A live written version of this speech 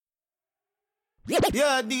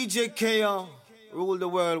Yeah, DJ KO, rule the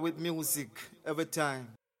world with music every time.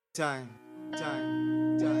 Yeah.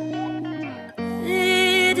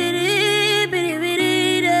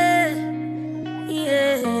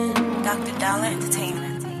 Dr. Dollar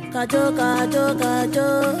Entertainment. Kajo.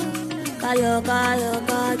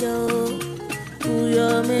 Uya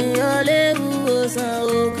meya lebu osan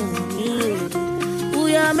okan mi o.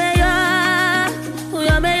 Uya meya.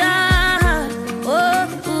 Oh,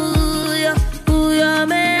 uya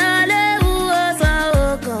meya lebu osan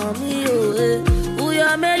okan mi o.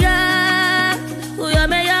 Uya meya. Uya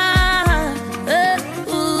meya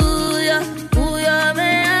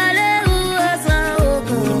lebu osan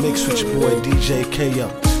okan. In the mix with your boy DJ KO.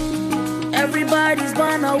 Everybody's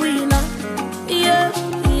born a winner. Yeah.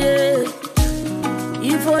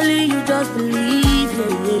 If only you just believe,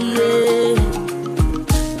 yeah.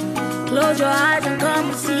 Close your eyes and come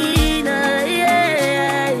and see,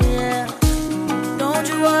 yeah. Don't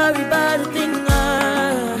you worry about a thing,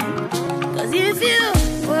 'cause if you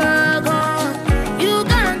work hard, you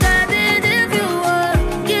can get it. If you work,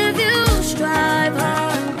 if you strive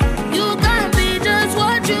hard, you can be just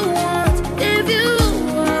what you want. If you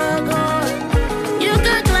work hard, you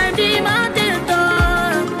can climb the mountain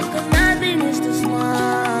top, 'cause nothing is too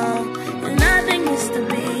small and nothing is too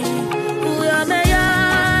big. Uya meya,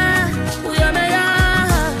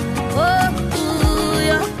 oh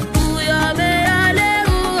uya meya le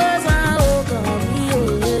uosa okami o.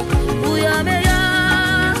 Uya meya,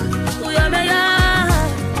 oh uya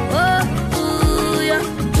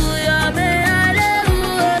meya le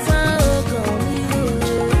uosa okami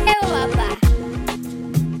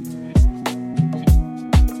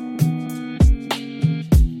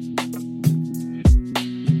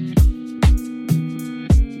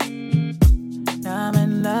Now I'm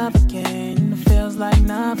in love again, it feels like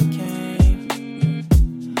Novocaine.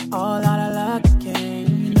 All out of luck again,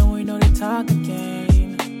 you know we know they talk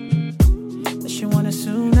again. That she want a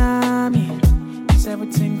tsunami, is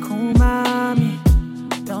everything cool, mommy?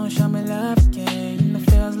 Don't show me love again, it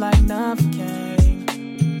feels like Novocaine.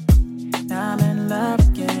 Now I'm in love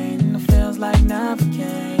again, it feels like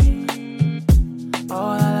Novocaine.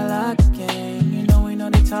 All out of luck again, you know we know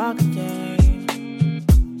they talk again.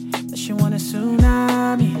 She want a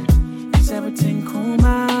tsunami, is everything cool,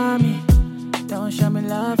 mommy? Don't show me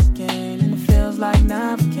love again, and it feels like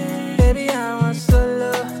Novocaine. Baby, I want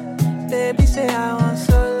solo, baby, say I want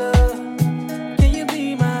solo. Can you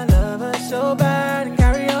be my lover so bad and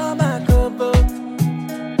carry on my couple?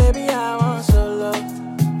 Baby, I want solo,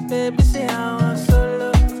 baby, say I want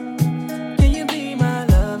solo. Can you be my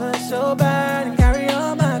lover so bad and carry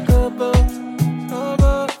on my couple?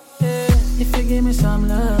 Yeah. If you give me some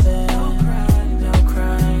love,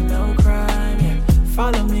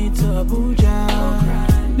 follow me to Abuja.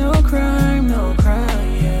 No crime,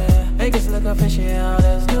 yeah. Vegas look official.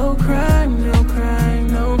 There's no crime, yeah.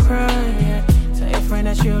 Tell your friend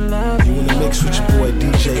that you love me. You in the mix with your boy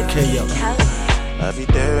DJ KO. I'll be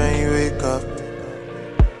there when you wake up.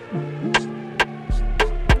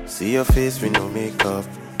 See your face with no makeup.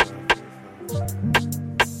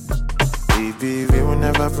 Baby, we will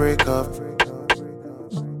never break up.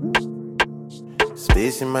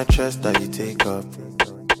 Space in my chest that you take up.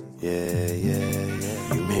 Yeah.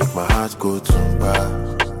 You make my heart go Tungba.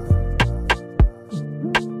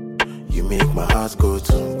 You make my heart go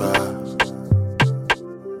Tungba.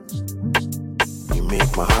 You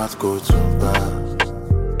make my heart go Tungba.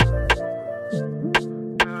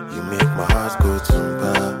 You make my heart go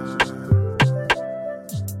Tungba.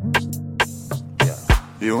 Yeah.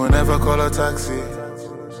 You will never call a taxi.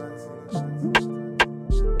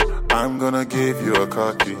 I'm gonna give you a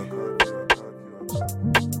car key.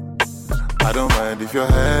 I don't mind if your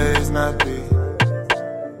hair is nappy,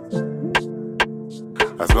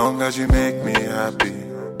 as long as you make me happy.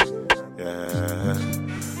 Yeah,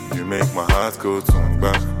 you make my heart go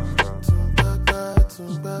Tungba.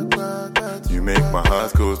 You make my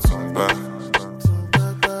heart go Tungba.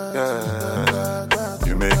 Yeah,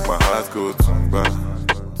 you make my heart go Tungba.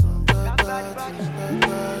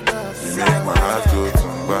 You make my heart go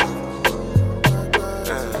Tungba.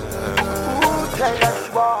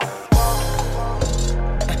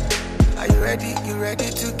 Are you ready? You ready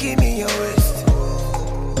to give me your waist?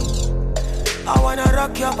 I wanna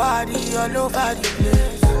rock your body all over the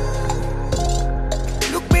place.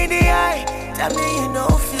 Look me in the eye, tell me you know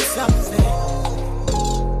feel something.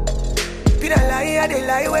 Be the lie, they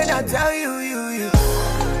lie when I tell you.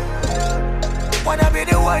 Wanna be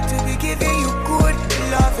the one to be giving you good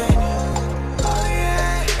loving. Oh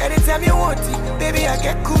yeah. Anytime you want it, baby I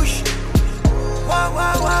get kush. Wah.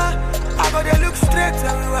 I gotta look straight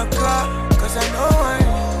and we walk up, 'cause I know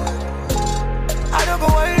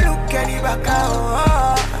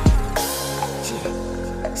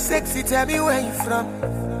tell me where you from?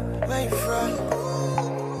 Where you from?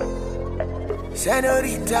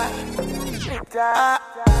 Senorita.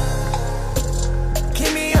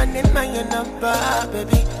 Give me your name and your number,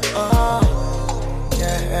 baby. Oh,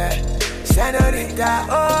 yeah. Senorita,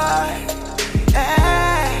 oh,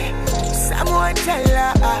 hey. Someone tell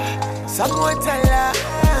her, someone tell her,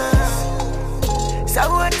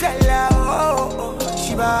 someone tell her, oh,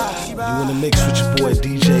 Shiba. You in the mix with your boy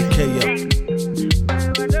DJ K-Up.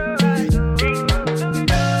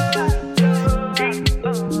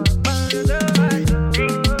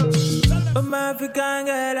 African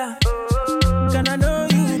girl, can I know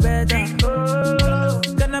you better?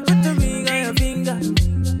 Can I put the ring on your finger?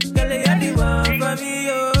 Girl, you're the one for me,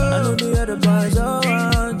 oh. I know the other boys all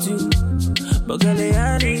want you, but girl,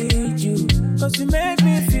 I need you. Cause you make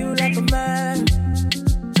me feel like a man.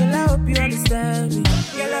 Girl, I hope you understand me.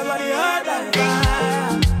 Girl, I'm body hot like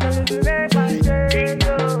fire. Girl, you make my day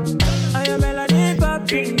go. I am melody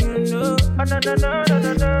popping, you know. Oh, no.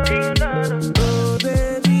 Oh,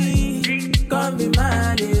 baby. Come be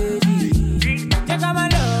my lady. Take out my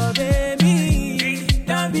love, baby.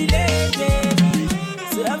 Don't be late, baby.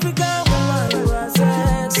 Say African woman, you are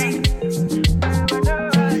sexy.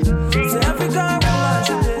 Say African woman,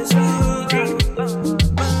 she plays sweet.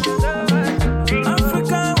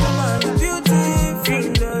 African woman, you beautiful,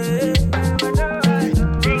 yeah.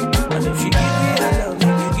 And if she give me her love,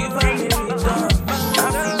 you give her me return.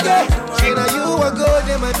 Yeah, say now you are good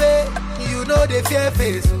in my bed. You know the fear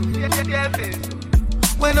face.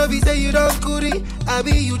 When I be say you don't curry, I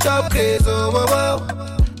be you chop crazy, oh, oh,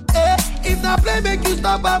 oh. Eh, if not play make you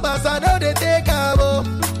stop, babas, I know they take a oh.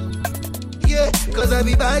 Yeah, cause I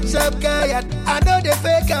be bad chop guy, and I know they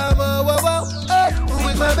fake a oh, oh, oh. Eh,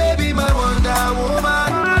 with my baby, my Wonder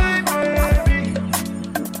Woman.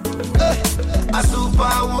 Eh, a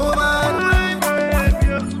superwoman.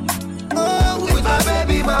 Oh, with my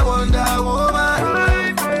baby, my Wonder Woman.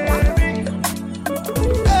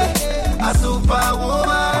 A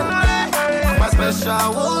superwoman, my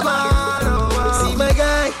special woman. See my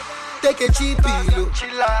guy, take a cheap pillow.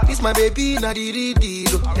 This my baby, not the real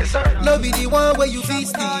deal. No be the one where you feel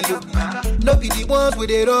steal. No be the ones where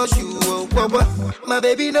they rush you. My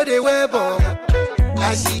baby, no they wear bomb.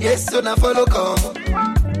 And she gets so now follow come.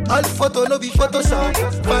 All the photo no be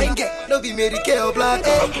Photoshop. Fine get no be Mary Kay or Black.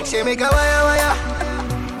 Hey, she make a wire.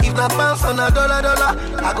 If not pounds on $1,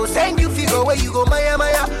 I go send you figure where you go, Maya.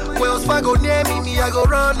 Wells Fargo near me, I go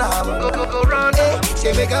run now. Go run. Hey,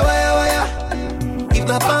 she make a wire. If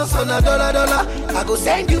not pounds on $1, I go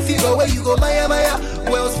send you figure where you go, Maya.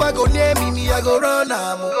 Wells Fargo near me, I go run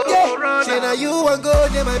now. Yeah, she now you want go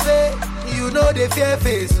near my bed. You know the fear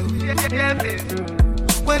face.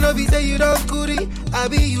 When I be say you don't curry, I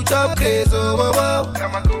be you chop crazy, oh, oh, oh.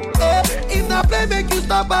 Hey, if not play make you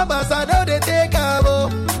stop, babas, I know they take a oh.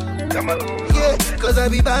 Yeah, cause I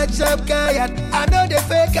be bad chop guy, and I know they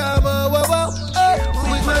fake a oh, oh, oh. Hey,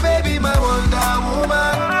 with my baby, my Wonder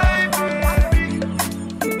Woman.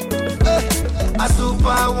 Hey, a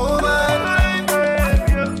superwoman.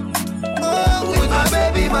 Oh, with my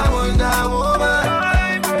baby, my Wonder Woman.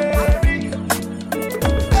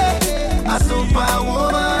 Hey, a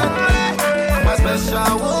superwoman, my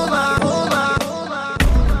special woman.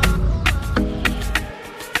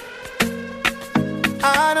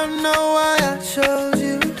 I don't know why I chose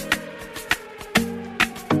you.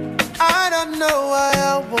 I don't know why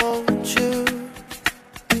I want you.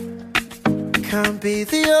 Can't be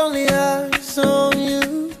the only eyes on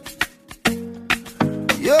you.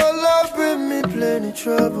 Your love bring me plenty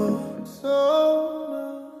trouble. So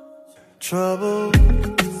much trouble.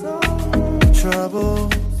 Trouble.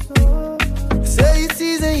 Say you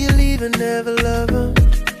tease and you leave and never love them.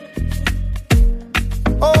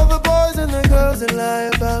 All the boys and the girls that lie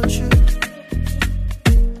about you,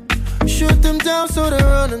 shoot them down so they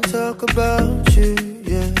run and talk about you.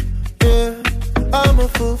 Yeah. I'm a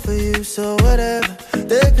fool for you, so whatever.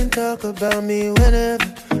 They can talk about me whenever.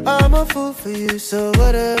 I'm a fool for you, so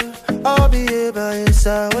whatever. I'll be here by your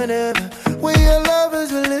side whenever. We are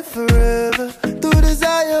lovers, we live forever. Through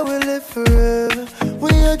desire, we live forever.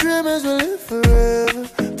 We are dreamers, we live forever.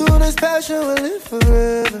 Through this passion, we live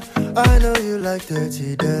forever. I know you like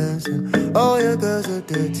dirty dancing. All your girls are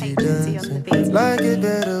dirty dancing. Like it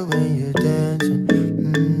better when you're dancing.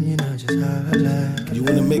 You know just how I like. You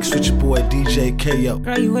in the mix with your boy DJ K-Up.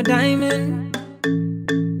 Girl, you a diamond.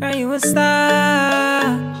 Girl, you a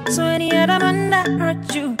star. So any other man that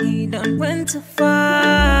hurt you, he done went too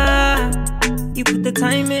far. You put the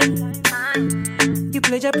time in. You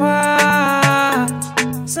played your part.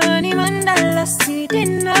 So any man that lost you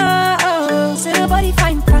didn't know. So nobody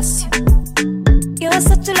find past you. You're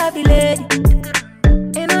such a lovely lady.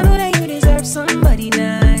 And I know that you deserve somebody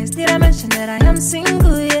nice. Did I mention that I am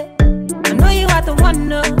single, yeah? I know you are the one,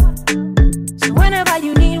 no. So whenever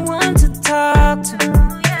you need one to talk to,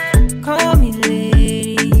 call me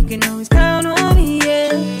lady. You can always count on me,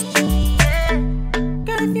 yeah.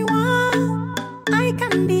 Girl, if you want, I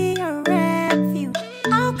can be your refuge.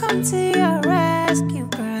 I'll come to your rescue.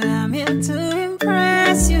 Girl, I'm here to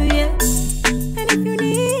impress you, yeah. And if you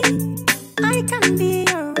need, I can be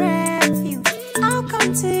your refuge. I'll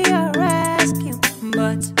come to your rescue.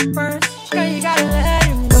 But first, girl, you gotta let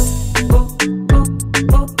him go.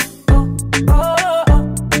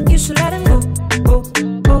 You should let him go.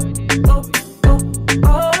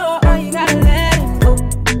 You gotta let him go.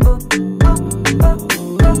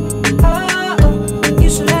 You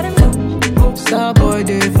should let him go. Star boy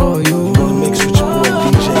day for you. Gonna mix with your boy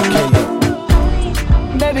DJ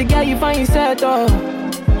K.O. Baby girl, you find yourself, oh.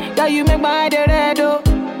 Girl, you make my head red, oh.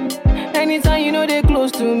 Anytime you know they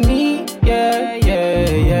close to me, yeah, yeah,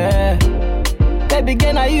 yeah. Baby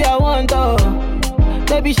girl, now you I want, oh.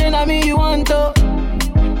 Baby, shey na me you want, oh.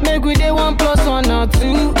 Make we day 1 + 1 or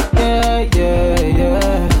 2, yeah, yeah,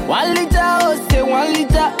 yeah. 1 liter, oh, say 1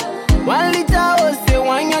 liter. 1 liter, oh, say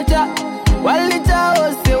 1 yacha. 1 liter,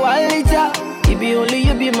 oh, say 1 liter. It be only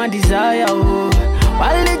you be my desire, oh.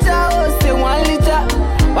 1 liter, oh, say 1 liter.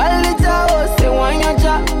 1 liter, oh, say 1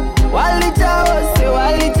 yacha. 1 liter, oh, say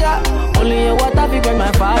 1 liter. Only your water be burn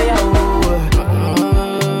my fire, oh.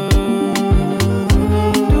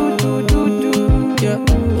 Yeah,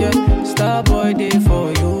 yeah. Star boy day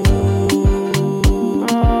for you.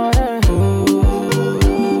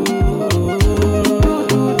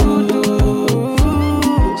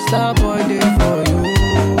 Star boy day for you.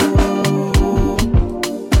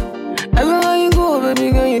 Everywhere you go,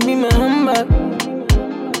 baby girl, you be my handbag.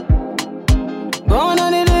 Gone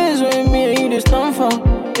on the days when me and you just stand for.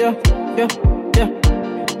 Yeah, yeah, yeah.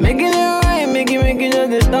 Making it right, making just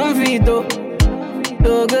the stand for it, though.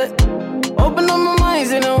 So good. Open up my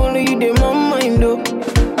mind, and only you did my mind, though.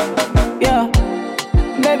 Yeah.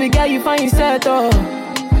 Baby girl, you find yourself, oh.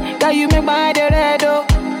 Girl, you make my head red, oh.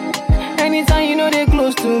 Anytime you know they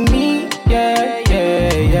close to me, yeah,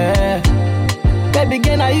 yeah, yeah. Baby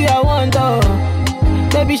girl, now you I want, oh.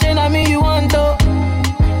 Baby, shey na me you want, oh.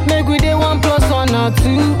 Make we day 1 + 1 or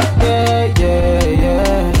 2, yeah, yeah,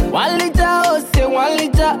 yeah. 1 liter, oh, say 1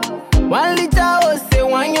 liter. 1 liter, oh, say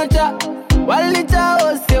 1 yacha. 1 liter,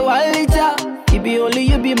 oh, say 1 liter. It be only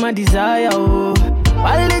you be my desire, oh.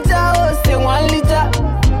 1 liter, oh, say 1 liter.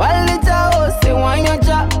 1 liter, oh, say 1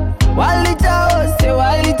 yacha. 1 liter, oh, say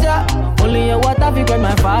 1 liter. Only your water fi burn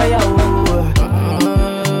my fire, oh.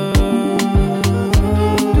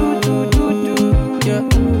 Yeah,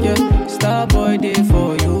 yeah. Star boy day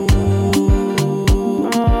for you.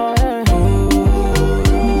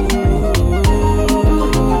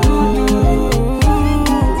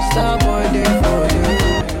 Star boy day for you.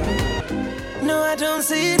 No, I don't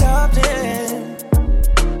see it often,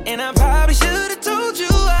 and I probably should've told you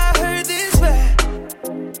I heard this bad.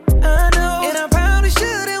 I know, and I probably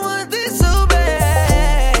shouldn't want this so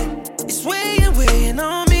bad. It's weighing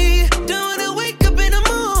on me. Don't wanna wake up in the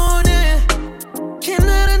morning. Can't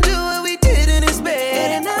let undo what we did in this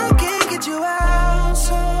bed, and I can't get you out,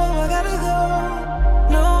 so I gotta go.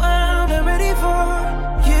 No, I'm not ready for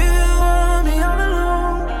you. Want me all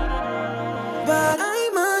alone, but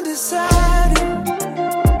I'm undecided.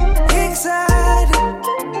 Excited,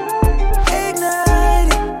 ignited.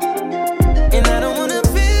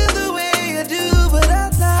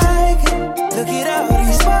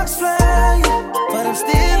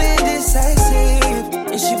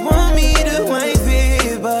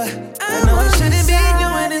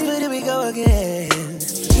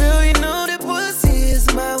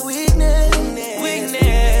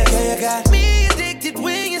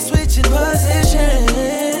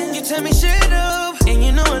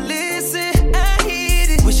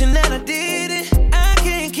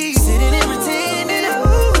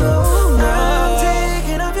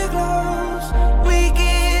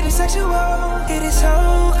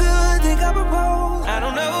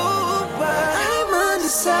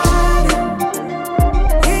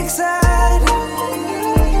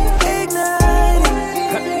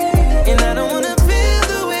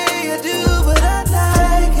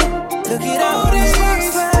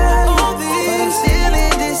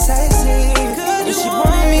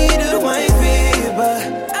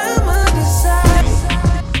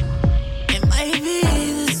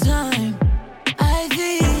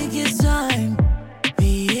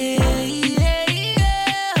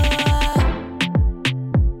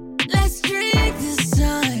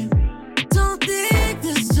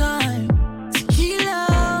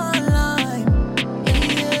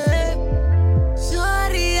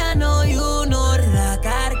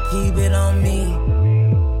 it on me.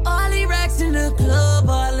 All the racks in the club,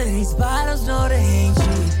 all of these bottles, no, they ain't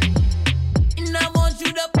cheap. And I want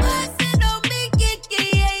you to bust it on me,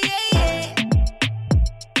 yeah.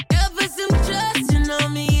 Ever some trusting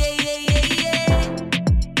on me, yeah.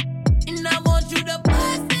 And I want you to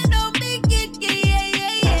bust it on me,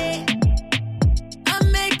 yeah. I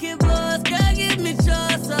make it buzz, girl, give me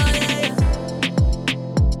trust, oh yeah.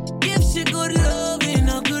 Give she good loving,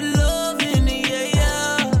 a good loving,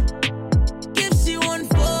 yeah. Give she one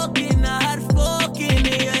fucking, a hot fucking,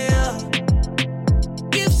 yeah.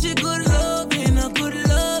 Give she good loving, a good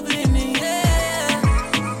loving, yeah.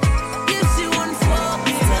 Give she one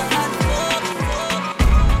fucking, a hot fucking.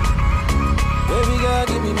 Baby girl,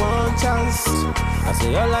 give me one chance. I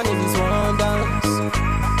say all I need is one dance.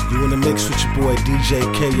 You in the mix with your boy DJ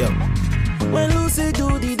KO. When Lucie do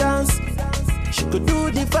the dance, she could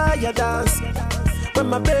do the fire dance. When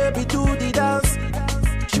my baby do the dance,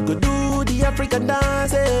 she could do the African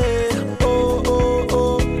dance. Eh. Oh, oh,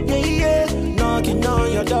 oh, yeah. Knocking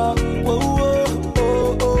on your door. Oh, oh,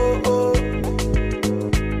 oh, oh, oh.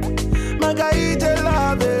 Magaite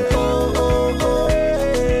love it. Oh, oh, oh,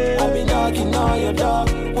 yeah. I be knocking on your door.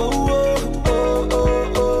 Oh, oh, oh,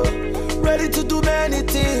 oh, oh. Ready to do many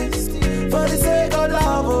things for the sake of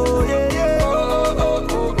love. Oh, yeah.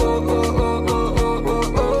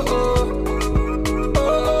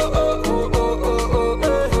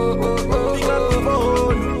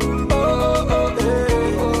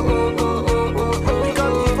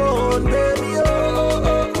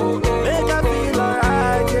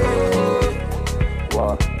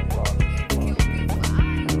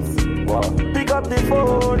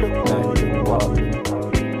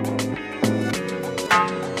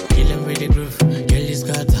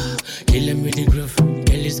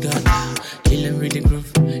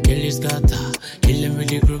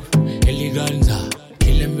 Eleganza,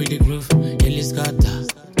 kill him with the groove, Kelly Scatter,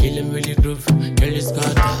 kill him with the groove, Kelly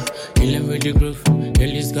Scatter, kill him with the groove,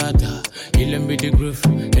 Kelly Scatter, kill him with the groove,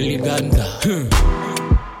 Eleganza.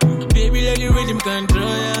 Baby, let the rhythm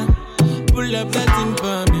control ya. Pull up that thing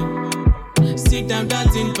for me, sit down that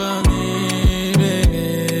thing for me, baby.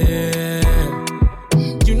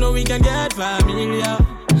 You know we can get familiar.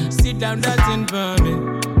 Sit down that thing for me,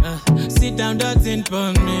 sit down that thing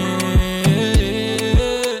for me.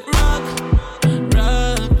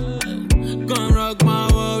 Rock my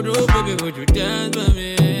world, oh baby, would you dance for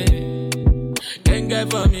me? Then get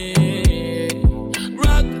for me.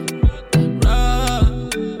 Rock,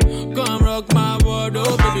 come rock my world,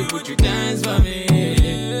 oh baby, would you dance for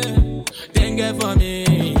me? Then get for me.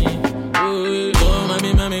 Oh, go,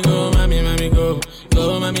 mommy, go, mommy, go.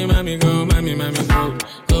 Go, mommy, go, mommy, go.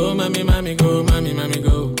 Go, mommy, go, mommy,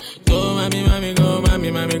 go. Go, mommy, go,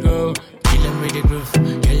 mommy, go. Kill him with the groove,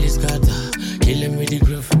 Kelly Scatter. Kill him with the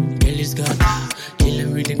groove, Kelly Scatter. Kill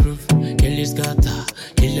him with the groove, Kelly Scatter.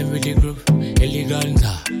 Kill him with the groove,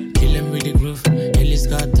 Eleganza. Kill him with the groove, Kelly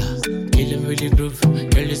Scatter. Kill him with the groove,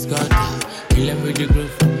 Kelly Scatter. Kill him with the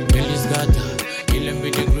groove, Kelly Scatter. Kill him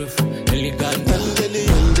with the groove, Eleganza.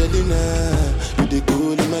 Angelina, you the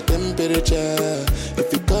cool in my temperature.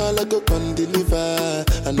 If you call, I go come deliver.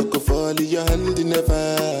 I no go fall in your hand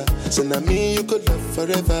never. So now me you could love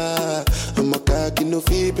forever. I'm a cocky no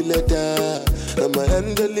feeble letter. I'm a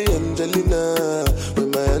Angelina, with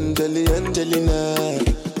my Angelina.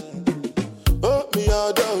 Oh me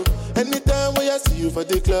all down. Anytime when I see you for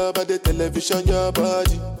the club or the television, your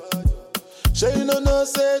body. Sure you no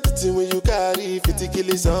safety when you carry 50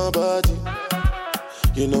 kill somebody.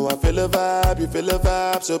 You know I feel a vibe, you feel a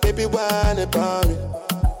vibe, so baby whine about me.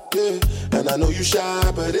 Yeah, and I know you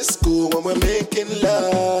shy, but it's cool when we're making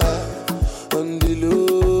love. On the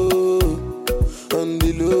low, on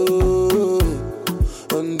the low,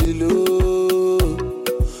 on the low,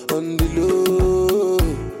 on the low,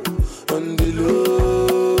 on the low,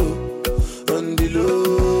 on the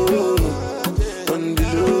low, on the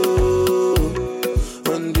low,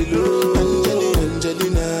 on the low.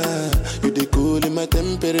 Angelina, you the cool in my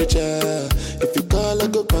temperature. If you call, I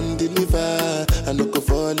go come deliver. I no go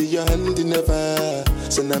fall in your hand never.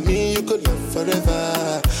 So now me you could love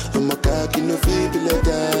forever. I'm a cocky no feeble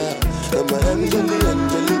letter. I'm a Angelina.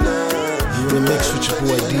 You in the mix with your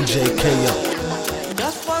boy DJ KO.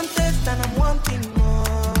 Just one taste and I'm wanting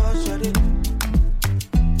more, shawty.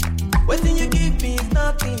 Waiting you give me is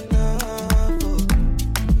not enough. Oh.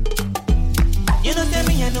 You know tell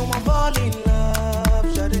me I know I'm falling in love,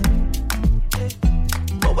 shawty. Yeah.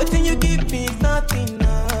 But waiting you give me is not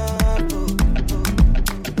enough. Oh.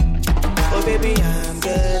 Oh baby, I'm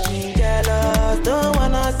getting jealous. Don't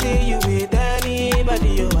wanna see you with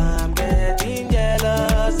anybody. Oh, I'm getting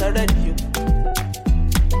jealous already.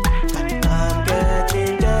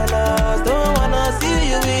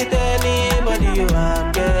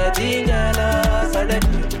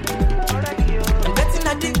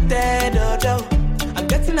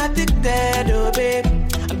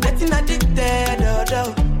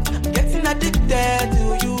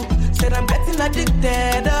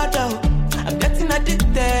 addicted, oh. I'm getting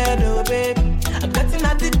addicted, oh baby. I'm getting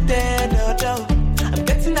addicted, oh. I'm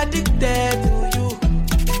getting addicted to you.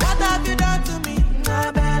 What have you done to me?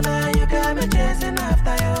 Nah, baby, you got me chasing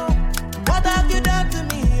after you. What have you done to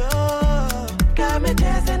me, oh? Got me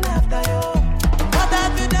chasing after you. What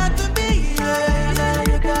have you done to me, yeah?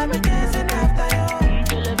 You got me chasing after you.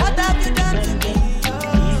 What have you done to me, oh?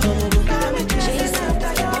 Got me chasing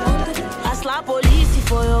after you. I slap police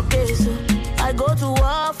for your case. I go to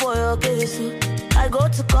war for your case. I go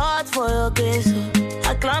to court for your case.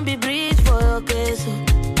 I climb the bridge for your case.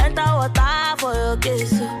 Enter water for your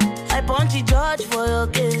case. I punch the judge for your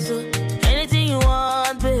case. Anything you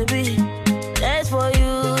want, baby, that's for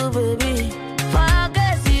you, baby. For your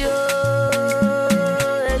case, yo.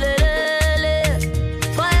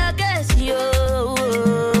 For your case, yo.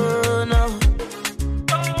 No.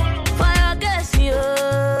 For your case, yo.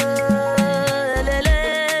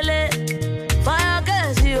 For your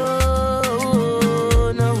case, yo.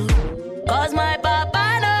 No. 'Cause my papa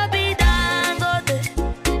no be Dangote.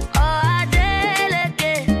 Oh,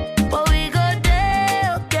 Adeleke. But we go there,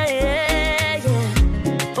 okay, yeah, yeah.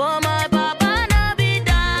 For my papa no be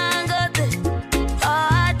Dangote.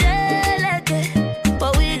 Oh, Adeleke.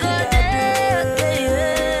 But we go there, okay,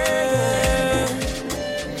 yeah.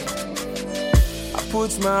 I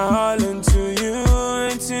put my all into you,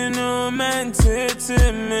 and you know meant it to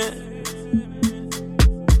me.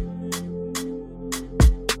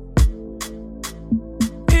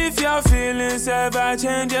 If your feelings ever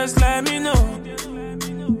change, just let me know.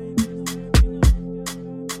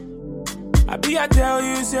 I tell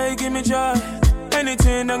you, say give me joy.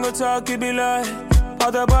 Anything I go talk, it be lie.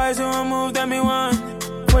 All the boys who won't move, that me want.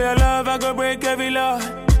 For your love, I go break every law.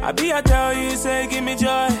 I tell you, say give me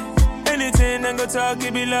joy. Anything I go talk,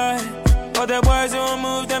 it be lie. All the boys who won't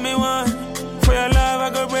move, that me want. For your love, I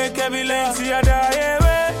go break every law. See, I die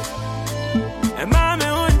away. And mommy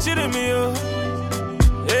want you to me, oh.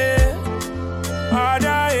 Yeah. I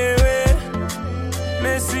die away.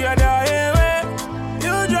 Missy, I die away.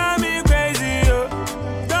 You drive me crazy, oh.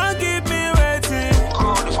 Don't keep me waiting.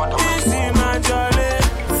 Easy, my jolly.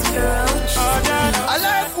 I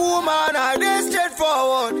like woman, I dey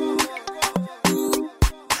straightforward.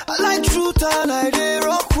 I like truth and I dey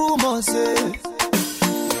rock rumors, say.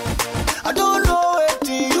 I don't know what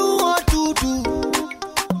you want to do,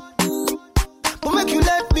 but make you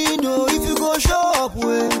let me know if you go show up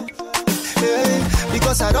well. Yeah,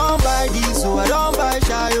 because I don't buy this, so I don't buy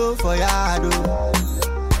Shayo for Yado.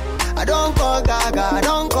 I don't call Gaga, I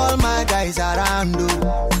don't call my guys around.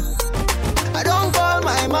 I don't call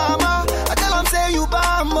my mama, I tell them say you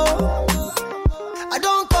bambo. I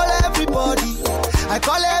don't call everybody, I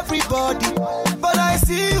call everybody. But I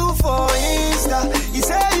see you for Insta, you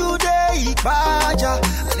say you dey Ibaja.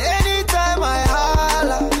 And anytime I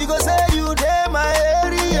holla, you go say you dey my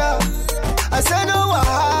area. I say no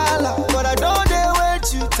wahala, but I don't dey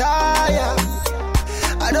wait you tire.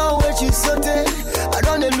 I don't wait you sote, I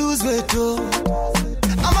don't dey lose weight too.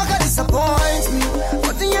 Amaka disappoint me,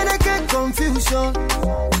 but then you get confusion.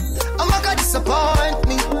 Amaka disappoint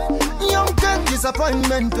me, young get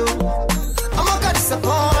disappointment too. Amaka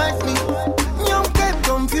disappoint me, young get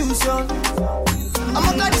confusion.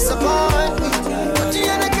 Amaka disappoint me, but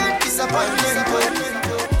then you get disappointment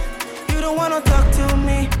too. You don't wanna talk to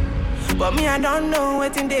me, but me I don't know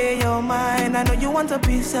what's in your mind. I know you want a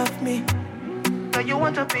piece of me. Know you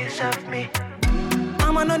want a piece of me.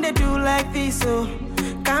 I'ma know they do like this, so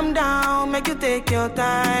calm down, make you take your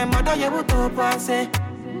time. Ajebutter pass.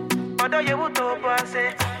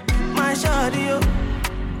 My shawty, yo.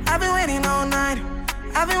 I've been waiting all night.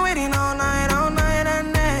 I've been waiting all night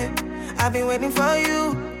and day. I've been waiting for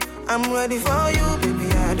you. I'm ready for you,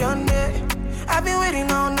 baby. I don't know. I've been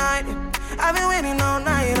waiting all night. I've been waiting all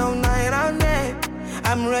night and day.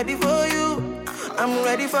 I'm ready for you. I'm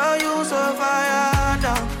ready for you. So fire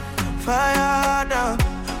down.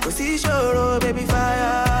 Cause he's sure, baby,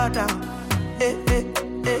 fire down. Eh.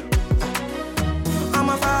 I'm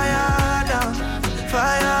a fire down.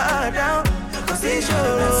 Cause he's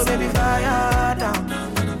sure, baby, fire down.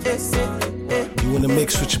 Eh. You in the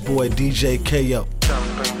mix with your boy DJ Ko.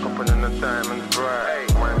 Champagne popping in the diamond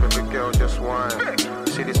bright. Wine, baby girl, just wine.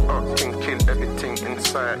 See this up thing, kill everything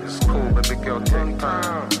inside. It's cool, baby girl, take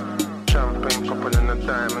time. Champagne popping in the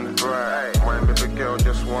diamond bright. Wine, baby girl,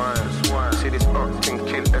 just wine. See this up thing,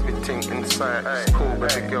 kill everything inside. It's cool,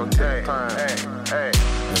 baby girl, take time.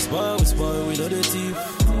 We spoil, we know the thief.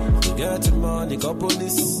 We get the money, got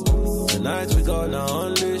police. Tonight we gonna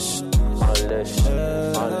unleash.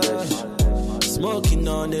 Smoking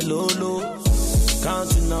on the low,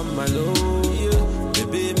 counting on my low. Yeah.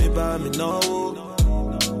 Baby, me buy me no.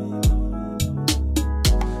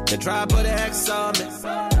 They try to put an X on me.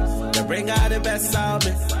 They bring out the best out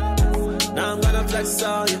me. Now I'm gonna flex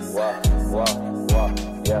on you.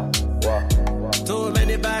 Too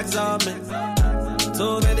many bags on me.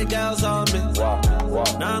 Too many girls on me.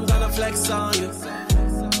 Now I'm gonna flex on you.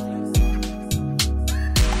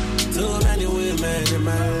 Too many women in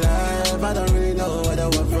my life. I don't really know what they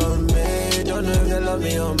want from me. Don't know if they love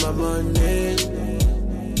me or my money.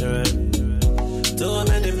 Too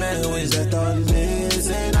many men who is just on me.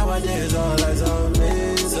 Say nowadays all eyes on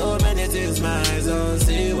me. So many things my eyes don't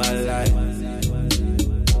see what life.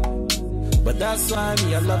 But that's why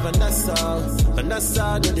me I love Vanessa.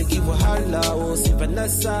 Vanessa, no they give her holla. Oh, see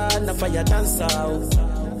Vanessa, na fire dancer.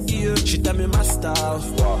 Yeah, she tell me master.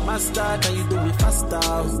 Master, can you do me faster?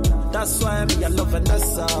 That's why me I love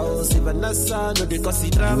Vanessa. Oh, see Vanessa, no they cause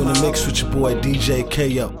it drama. You in the mix with your boy DJ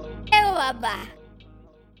KO. Baba.